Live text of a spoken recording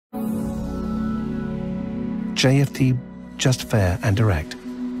JFD, just fair and direct.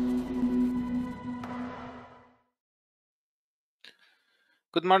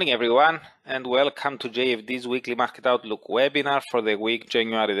 Good morning, everyone, and welcome to JFD's weekly market outlook webinar for the week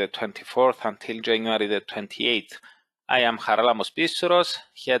January the 24th until January the 28th. I am Charalambos Pissouros,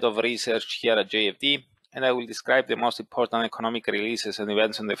 Head of Research here at JFD, and I will describe the most important economic releases and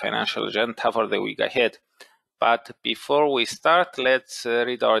events on the financial agenda for the week ahead. But before we start, let's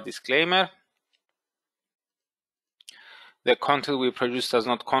read our disclaimer. The content we produce does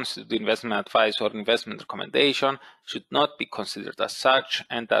not constitute investment advice or investment recommendation, should not be considered as such,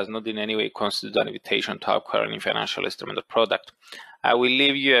 and does not in any way constitute an invitation to acquire any financial instrument or product. I will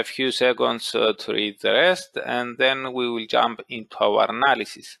leave you a few seconds to read the rest, and then we will jump into our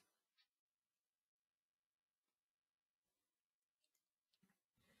analysis.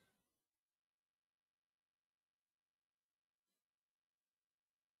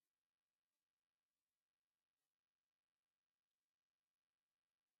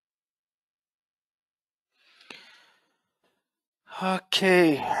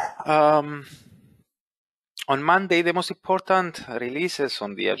 Okay. On Monday, the most important releases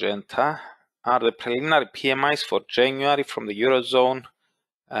on the agenda are the preliminary PMIs for January from the Eurozone,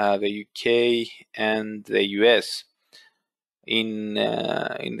 the UK, and the US. In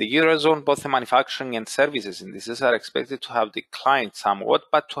the Eurozone, both the manufacturing and services indices are expected to have declined somewhat,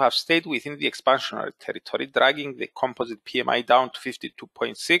 but to have stayed within the expansionary territory, dragging the composite PMI down to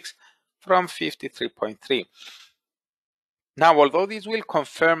 52.6 from 53.3. Now, although this will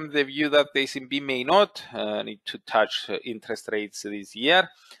confirm the view that the ECB may not need to touch interest rates this year,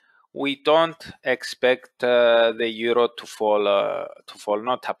 we don't expect the euro to fall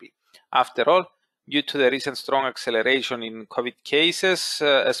notably. After all, due to the recent strong acceleration in COVID cases,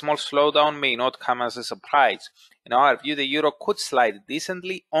 a small slowdown may not come as a surprise. In our view, the euro could slide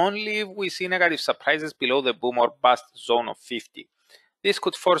decently only if we see negative surprises below the boom or bust zone of 50. This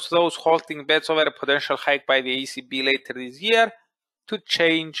could force those holding bets over a potential hike by the ECB later this year to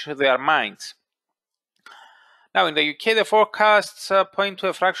change their minds. Now, in the UK, the forecasts point to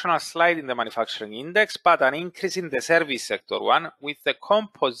a fractional slide in the manufacturing index, but an increase in the service sector one, with the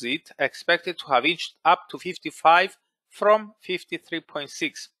composite expected to have inched up to 55 from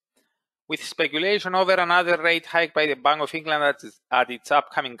 53.6. With speculation over another rate hike by the Bank of England at its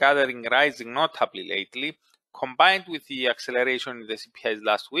upcoming gathering rising notably lately, combined with the acceleration in the CPIs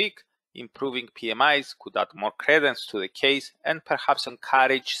last week, improving PMIs could add more credence to the case and perhaps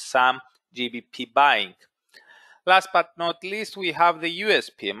encourage some GBP buying. Last but not least, we have the US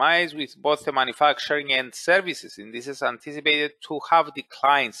PMIs, with both the manufacturing and services indices anticipated to have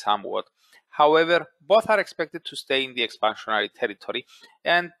declined somewhat. However, both are expected to stay in the expansionary territory,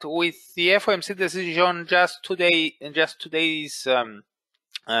 and with the FOMC decision just today's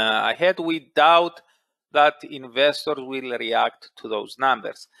ahead, we doubt that investors will react to those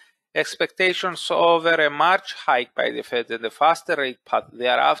numbers. Expectations over a March hike by the Fed and the faster rate path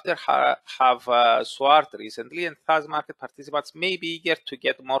thereafter have soared recently, and thus market participants may be eager to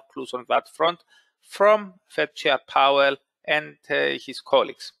get more clues on that front from Fed Chair Powell and his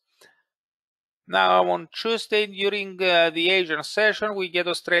colleagues. Now, on Tuesday, during the Asian session, we get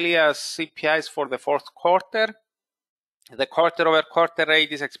Australia's CPIs for the fourth quarter. The quarter-over-quarter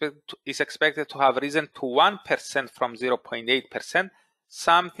rate is expected to have risen to 1% from 0.8%,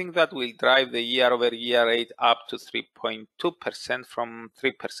 something that will drive the year-over-year rate up to 3.2% from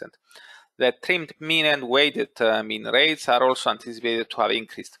 3%. The trimmed mean and weighted mean rates are also anticipated to have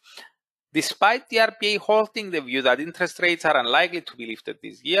increased. Despite the RBA holding the view that interest rates are unlikely to be lifted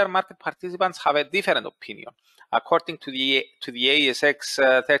this year, market participants have a different opinion. According to the ASX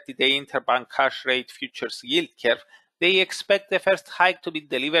 30-day interbank cash rate futures yield curve, they expect the first hike to be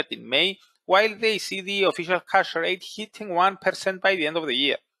delivered in May, while they see the official cash rate hitting 1% by the end of the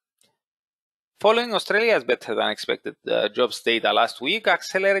year. Following Australia's better than expected jobs data last week,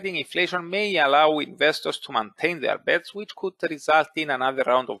 accelerating inflation may allow investors to maintain their bets, which could result in another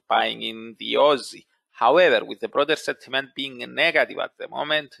round of buying in the Aussie. However, with the broader sentiment being negative at the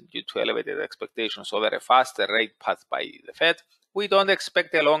moment due to elevated expectations over a faster rate path by the Fed, we don't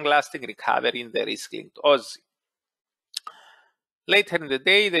expect a long-lasting recovery in the risk-linked Aussie. Later in the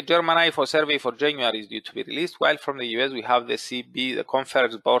day, the German IFO survey for January is due to be released, while from the US we have the CB, the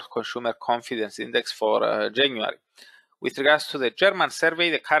Conference Board Consumer Confidence Index for January. With regards to the German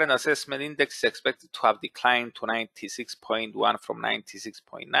survey, the current assessment index is expected to have declined to 96.1 from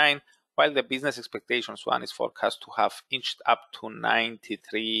 96.9, while the business expectations one is forecast to have inched up to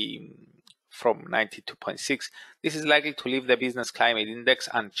 93 from 92.6. This is likely to leave the business climate index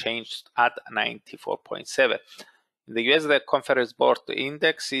unchanged at 94.7. In the US, the Conference Board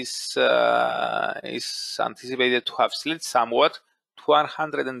Index is anticipated to have slid somewhat to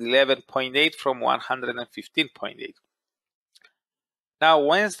 111.8 from 115.8. Now,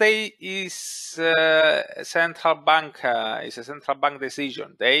 Wednesday is a central bank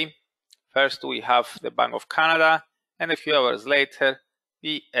decision day. First, we have the Bank of Canada, and a few hours later,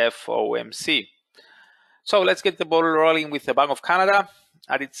 the FOMC. So let's get the ball rolling with the Bank of Canada.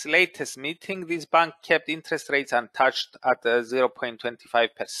 At its latest meeting, this bank kept interest rates untouched at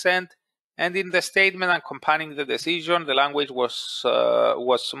 0.25%, and in the statement accompanying the decision, the language was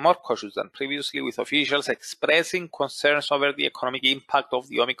more cautious than previously, with officials expressing concerns over the economic impact of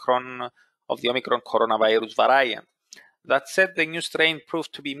the Omicron coronavirus variant. That said, the new strain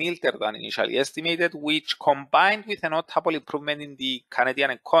proved to be milder than initially estimated, which, combined with a notable improvement in the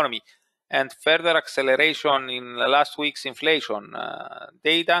Canadian economy and further acceleration in last week's inflation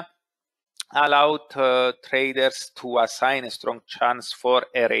data, allowed traders to assign a strong chance for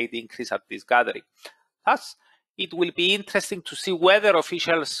a rate increase at this gathering. Thus, it will be interesting to see whether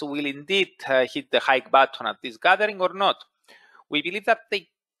officials will indeed hit the hike button at this gathering or not. We believe that they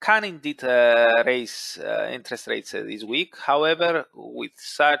can indeed raise interest rates this week. However, with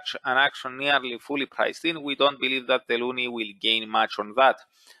such an action nearly fully priced in, we don't believe that the loonie will gain much on that.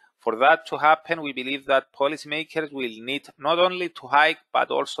 For that to happen, we believe that policymakers will need not only to hike, but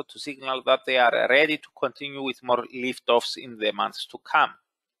also to signal that they are ready to continue with more lift-offs in the months to come.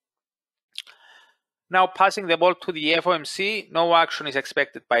 Now, passing the ball to the FOMC, no action is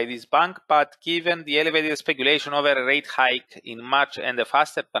expected by this bank, but given the elevated speculation over a rate hike in March and a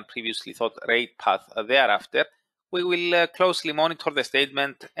faster than previously thought rate path thereafter, we will closely monitor the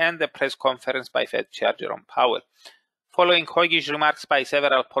statement and the press conference by Fed Chair Jerome Powell. Following hawkish remarks by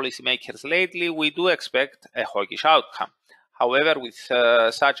several policymakers lately, we do expect a hawkish outcome. However, with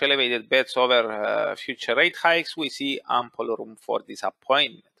such elevated bets over future rate hikes, we see ample room for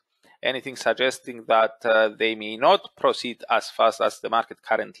disappointment. Anything suggesting that they may not proceed as fast as the market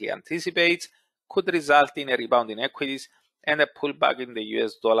currently anticipates could result in a rebound in equities and a pullback in the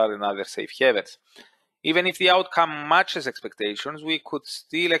US dollar and other safe havens. Even if the outcome matches expectations, we could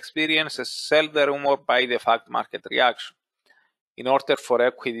still experience a sell the rumor by the fact market reaction. In order for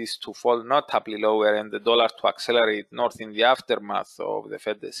equities to fall notably lower and the dollar to accelerate north in the aftermath of the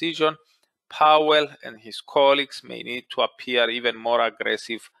Fed decision, Powell and his colleagues may need to appear even more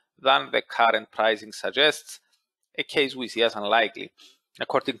aggressive than the current pricing suggests, a case we see as unlikely.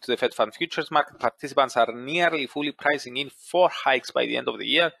 According to the Fed Fund Futures, market participants are nearly fully pricing in 4 hikes by the end of the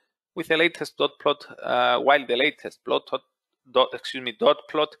year, with the latest dot plot, while the latest dot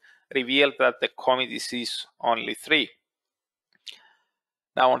plot revealed that the committee sees only 3.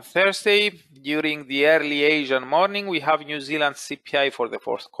 Now on Thursday, during the early Asian morning, we have New Zealand CPI for the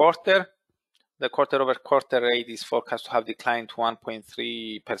 4th quarter. The quarter-over-quarter rate is forecast to have declined to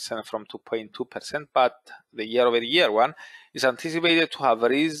 1.3% from 2.2%, but the year-over-year one is anticipated to have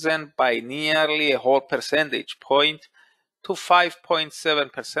risen by nearly a whole percentage point to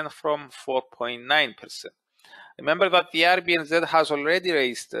 5.7% from 4.9%. Remember that the RBNZ has already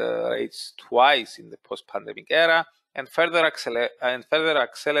raised rates twice in the post-pandemic era, and further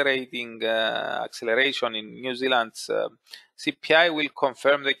acceleration in New Zealand's CPI will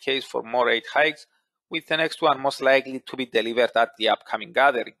confirm the case for more rate hikes, with the next one most likely to be delivered at the upcoming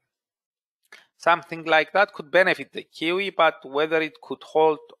gathering. Something like that could benefit the Kiwi, but whether it could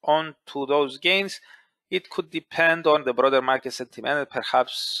hold on to those gains, it could depend on the broader market sentiment and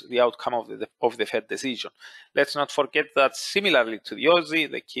perhaps the outcome of the Fed decision. Let's not forget that similarly to the Aussie,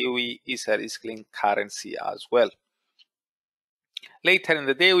 the Kiwi is a risk-linked currency as well. Later in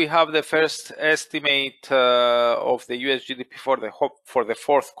the day, we have the first estimate of the US GDP for the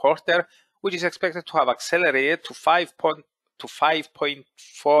 4th quarter, which is expected to have accelerated to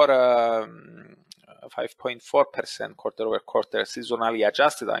 5.4% quarter-over-quarter seasonally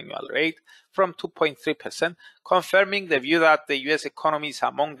adjusted annual rate from 2.3%, confirming the view that the US economy is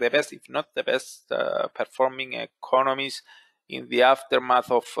among the best, if not the best, performing economies in the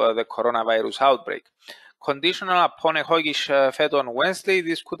aftermath of the coronavirus outbreak. Conditional upon a hawkish Fed on Wednesday,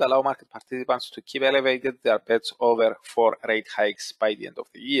 this could allow market participants to keep elevated their bets over 4 rate hikes by the end of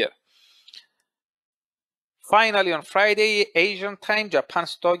the year. Finally, on Friday, Asian time,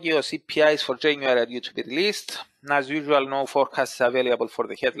 Japan's Tokyo CPIs for January are due to be released. As usual, no forecasts available for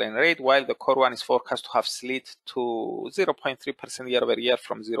the headline rate, while the core one is forecast to have slid to 0.3% year-over-year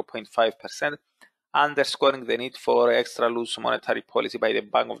from 0.5%, underscoring the need for extra loose monetary policy by the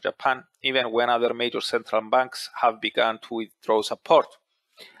Bank of Japan, even when other major central banks have begun to withdraw support.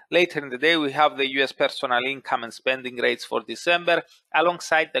 Later in the day, we have the US personal income and spending rates for December,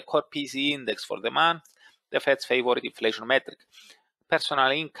 alongside the core PCE index for the month, the Fed's favorite inflation metric.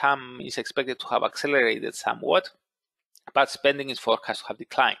 Personal income is expected to have accelerated somewhat, but spending is forecast to have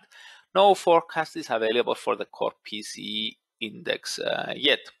declined. No forecast is available for the core PCE index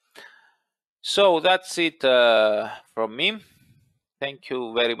yet. So that's it from me. Thank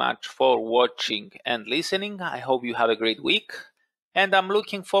you very much for watching and listening. I hope you have a great week, and I'm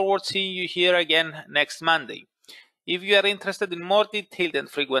looking forward to seeing you here again next Monday. If you are interested in more detailed and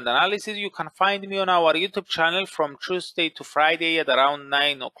frequent analysis, you can find me on our YouTube channel from Tuesday to Friday at around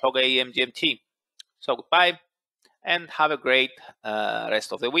 9 o'clock a.m. GMT. So goodbye and have a great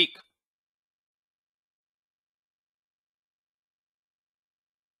rest of the week.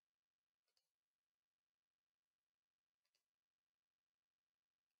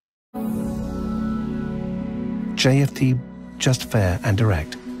 JFT, just fair and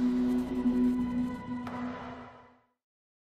direct.